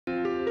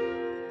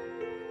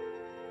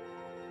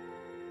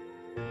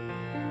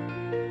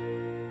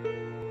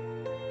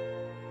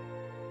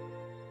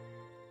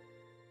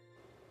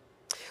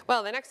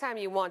Well, the next time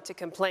you want to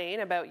complain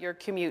about your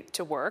commute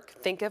to work,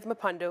 think of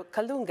Mapunda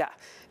Kalunga.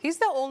 He's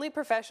the only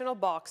professional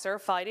boxer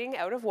fighting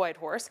out of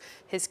Whitehorse.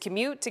 His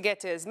commute to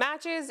get to his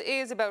matches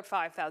is about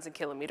 5,000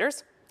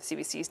 kilometers.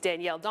 CBC's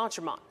Danielle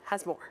D'Entremont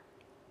has more.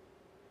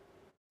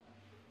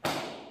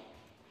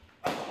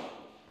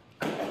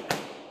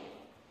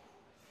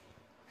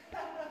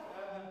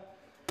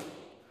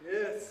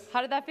 Yes.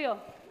 How did that feel?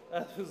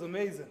 That was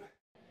amazing.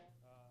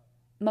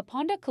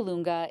 Mapunda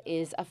Kalunga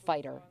is a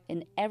fighter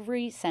in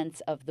every sense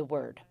of the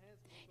word.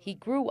 He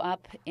grew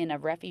up in a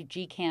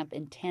refugee camp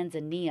in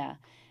Tanzania,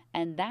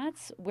 and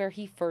that's where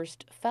he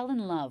first fell in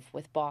love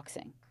with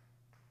boxing.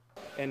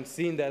 And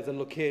seeing that as a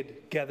little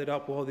kid, gathered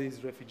up all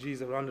these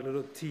refugees around a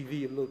little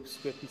TV, a little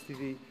square piece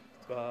TV,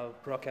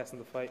 broadcasting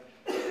the fight.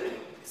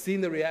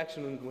 Seeing the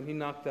reaction when he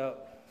knocked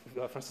out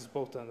Francis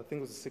Bolton, I think it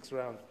was the 6th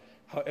round,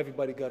 how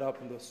everybody got up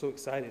and they were so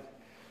excited.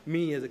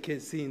 Me as a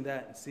kid seeing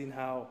that and seeing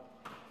how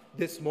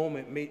this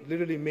moment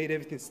literally made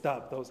everything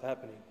stop that was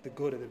happening, the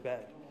good and the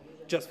bad.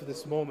 Just for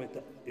this moment,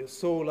 it was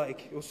so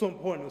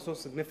important, it was so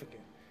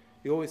significant.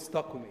 It always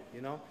stuck with me,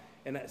 you know?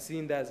 And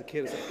seeing that as a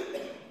kid, it's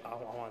like, I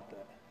want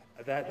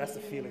that. That's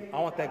the feeling. I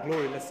want that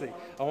glory, let's say.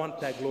 I want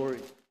that glory.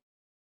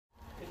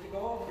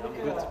 I'm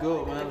good to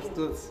go, man. Let's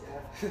do this.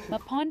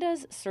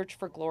 Mapunda's search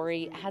for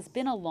glory has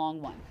been a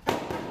long one.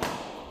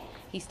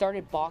 He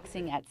started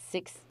boxing at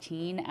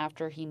 16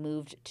 after he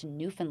moved to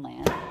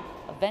Newfoundland.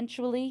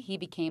 Eventually, he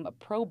became a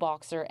pro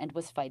boxer and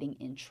was fighting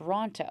in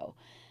Toronto.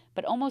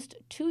 But almost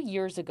 2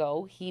 years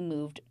ago, he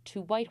moved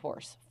to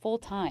Whitehorse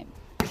full-time.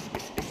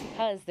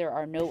 Because there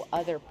are no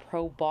other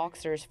pro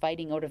boxers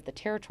fighting out of the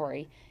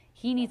territory,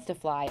 he needs to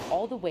fly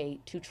all the way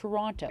to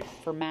Toronto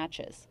for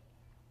matches.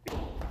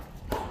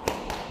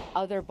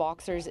 Other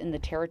boxers in the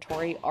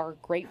territory are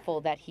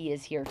grateful that he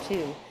is here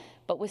too,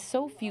 but with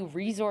so few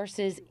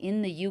resources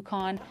in the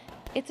Yukon,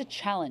 it's a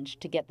challenge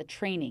to get the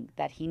training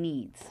that he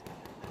needs.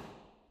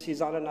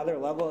 He's on another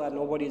level that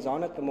nobody's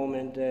on at the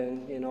moment,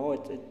 and you know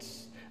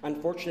it's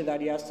unfortunate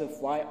that he has to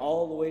fly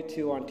all the way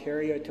to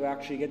Ontario to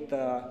actually get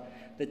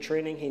the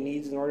training he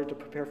needs in order to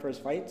prepare for his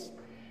fights.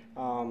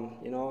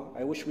 You know,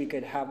 I wish we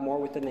could have more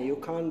within the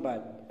Yukon,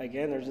 but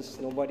again, there's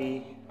just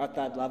nobody at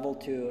that level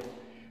to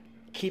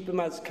keep him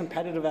as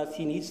competitive as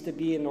he needs to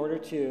be in order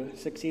to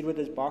succeed with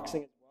his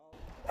boxing.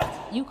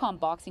 Yukon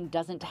Boxing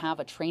doesn't have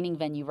a training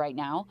venue right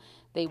now.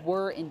 They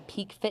were in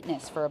peak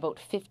fitness for about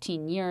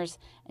 15 years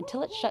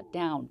until it shut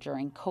down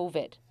during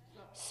COVID.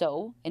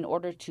 So, in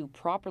order to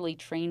properly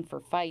train for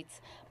fights,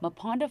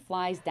 Mapunda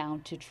flies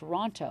down to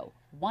Toronto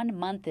 1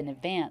 month in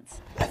advance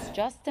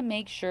just to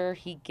make sure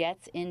he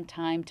gets in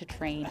time to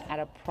train at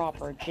a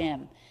proper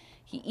gym.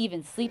 He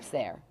even sleeps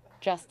there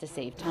just to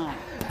save time.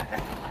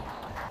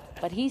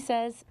 But he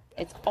says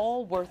it's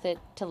all worth it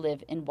to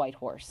live in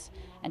Whitehorse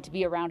and to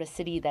be around a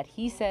city that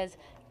he says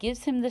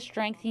gives him the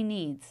strength he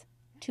needs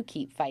to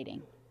keep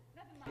fighting.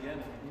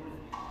 Again,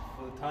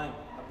 for the time,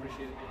 I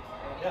appreciate it.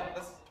 Yeah,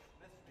 that's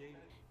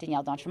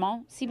Danielle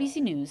D'Entremont,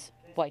 CBC News,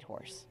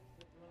 Whitehorse.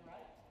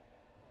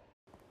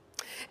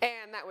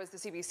 And that was the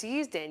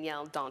CBC's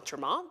Danielle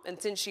D'Entremont.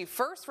 And since she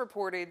first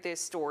reported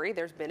this story,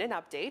 there's been an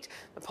update.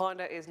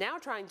 Mapunda is now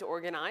trying to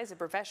organize a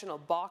professional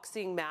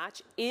boxing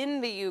match in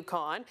the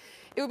Yukon.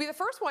 It would be the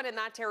first one in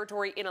that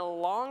territory in a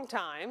long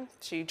time.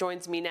 She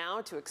joins me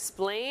now to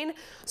explain.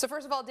 So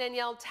first of all,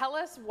 Danielle, tell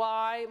us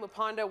why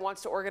Mapunda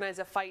wants to organize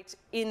a fight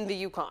in the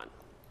Yukon.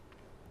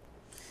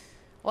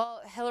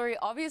 Well, Hillary,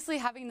 obviously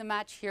having the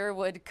match here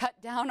would cut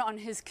down on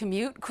his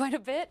commute quite a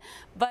bit,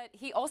 but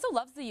he also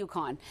loves the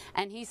Yukon,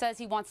 and he says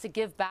he wants to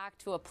give back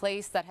to a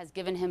place that has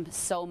given him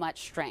so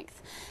much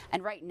strength.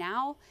 And right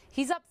now,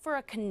 he's up for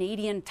a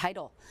Canadian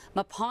title.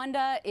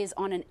 Mapunda is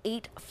on an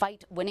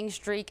 8-fight winning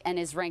streak and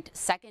is ranked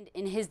 2nd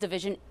in his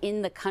division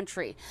in the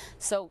country.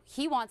 So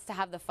he wants to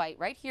have the fight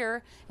right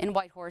here in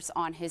Whitehorse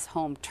on his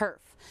home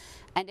turf.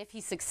 And if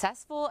he's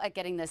successful at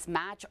getting this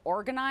match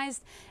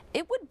organized,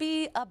 it would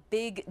be a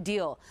big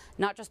deal,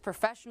 not just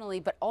professionally,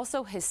 but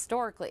also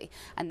historically.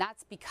 And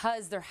that's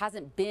because there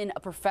hasn't been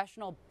a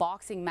professional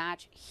boxing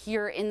match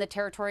here in the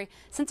territory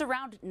since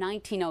around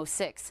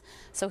 1906.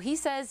 So he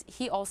says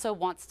he also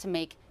wants to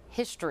make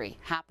history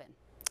happen.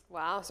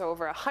 Wow, so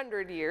over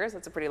 100 years,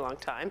 that's a pretty long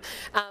time.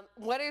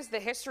 What is the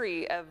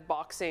history of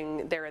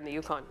boxing there in the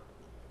Yukon?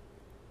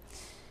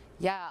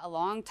 Yeah, a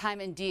long time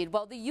indeed.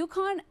 Well, the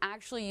Yukon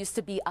actually used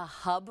to be a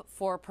hub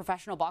for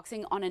professional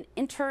boxing on an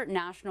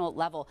international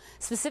level,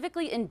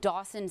 specifically in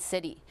Dawson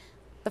City.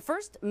 The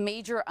first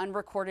major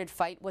unrecorded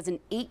fight was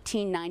in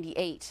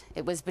 1898.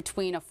 It was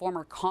between a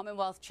former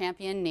Commonwealth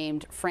champion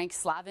named Frank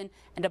Slavin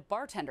and a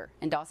bartender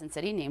in Dawson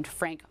City named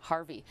Frank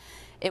Harvey.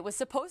 It was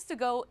supposed to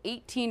go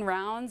 18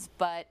 rounds,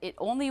 but it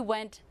only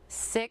went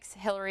 6,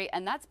 Hillary,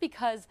 and that's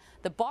because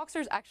the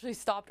boxers actually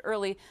stopped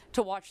early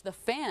to watch the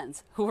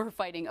fans who were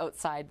fighting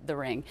outside the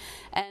ring.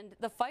 And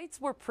the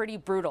fights were pretty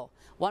brutal.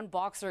 One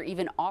boxer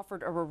even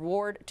offered a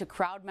reward to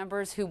crowd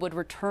members who would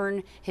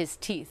return his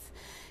teeth.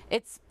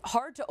 It's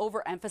hard to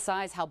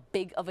overemphasize how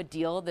big of a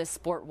deal this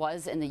sport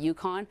was in the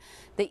Yukon.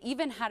 They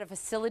even had a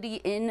facility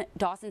in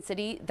Dawson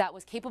City that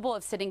was capable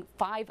of sitting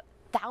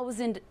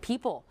 5,000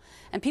 people.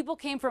 And people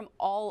came from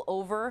all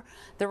over.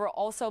 There were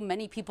also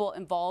many people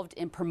involved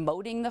in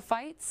promoting the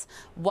fights.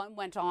 One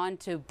went on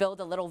to build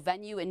a little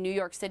venue in New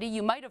York City.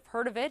 You might have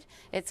heard of it.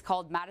 It's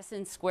called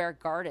Madison Square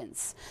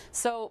Gardens.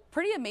 So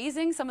pretty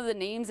amazing, some of the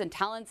names and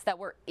talents that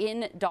were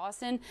in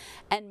Dawson,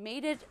 and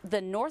made it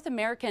the North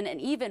American and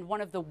even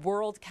one of the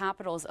world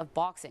capitals of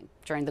boxing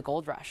during the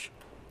gold rush.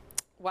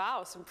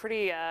 Wow, some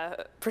pretty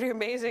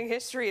amazing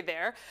history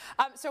there.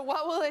 So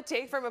what will it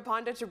take for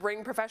Maponda to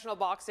bring professional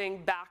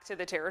boxing back to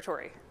the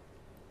territory?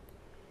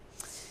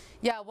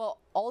 Yeah, well,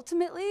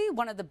 ultimately,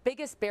 one of the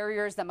biggest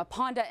barriers that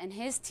Maponda and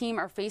his team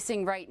are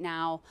facing right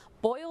now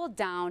boiled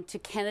down to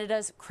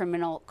Canada's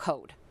criminal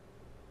code.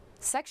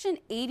 Section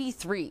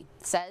 83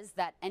 says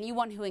that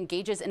anyone who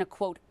engages in a,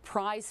 quote,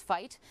 prize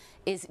fight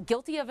is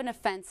guilty of an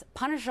offense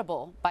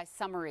punishable by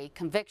summary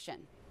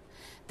conviction.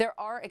 There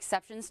are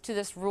exceptions to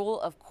this rule,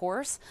 of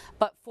course,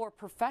 but for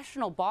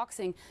professional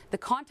boxing, the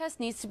contest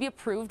needs to be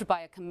approved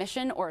by a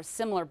commission or a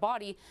similar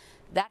body.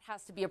 That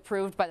has to be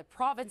approved by the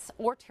province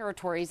or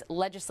territory's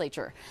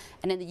legislature.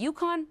 And in the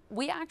Yukon,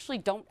 we actually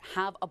don't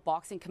have a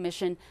boxing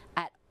commission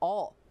at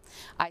all.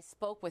 I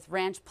spoke with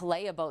Ranj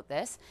Pillay about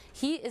this.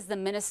 He is the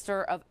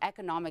Minister of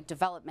Economic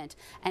Development,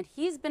 and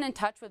he's been in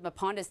touch with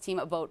Maponda's team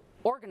about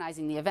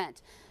organizing the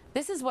event.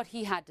 This is what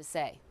he had to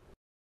say.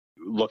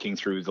 Looking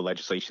through the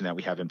legislation that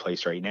we have in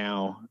place right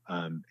now,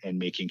 and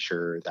making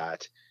sure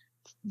that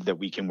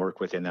we can work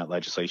within that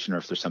legislation, or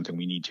if there's something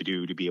we need to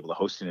do to be able to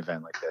host an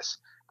event like this.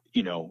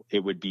 You know, it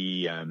would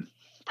be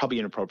probably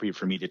inappropriate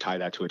for me to tie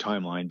that to a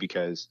timeline,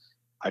 because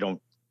I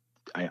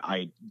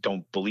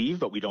don't believe,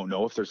 but we don't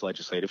know if there's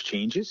legislative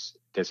changes.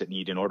 Does it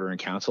need an order in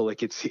council?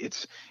 Like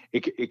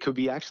it could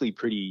be actually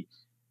pretty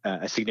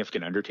a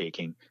significant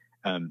undertaking.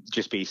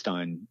 Just based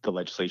on the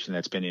legislation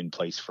that's been in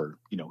place for,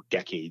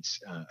 decades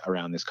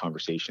around this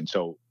conversation.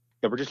 So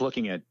yeah, we're just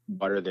looking at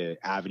what are the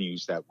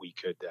avenues that we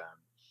could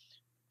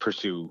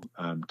pursue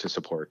to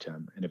support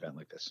an event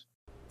like this.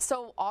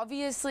 So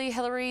obviously,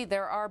 Hillary,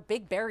 there are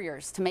big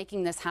barriers to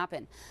making this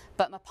happen.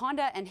 But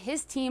Maponda and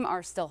his team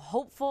are still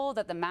hopeful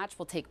that the match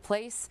will take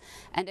place.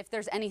 And if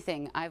there's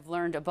anything I've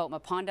learned about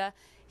Maponda,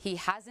 he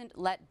hasn't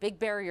let big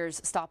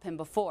barriers stop him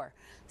before.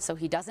 So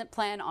he doesn't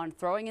plan on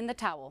throwing in the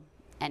towel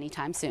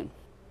anytime soon.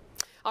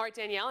 All right,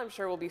 Danielle, I'm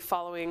sure we'll be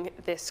following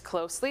this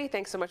closely.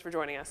 Thanks so much for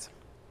joining us.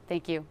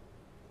 Thank you.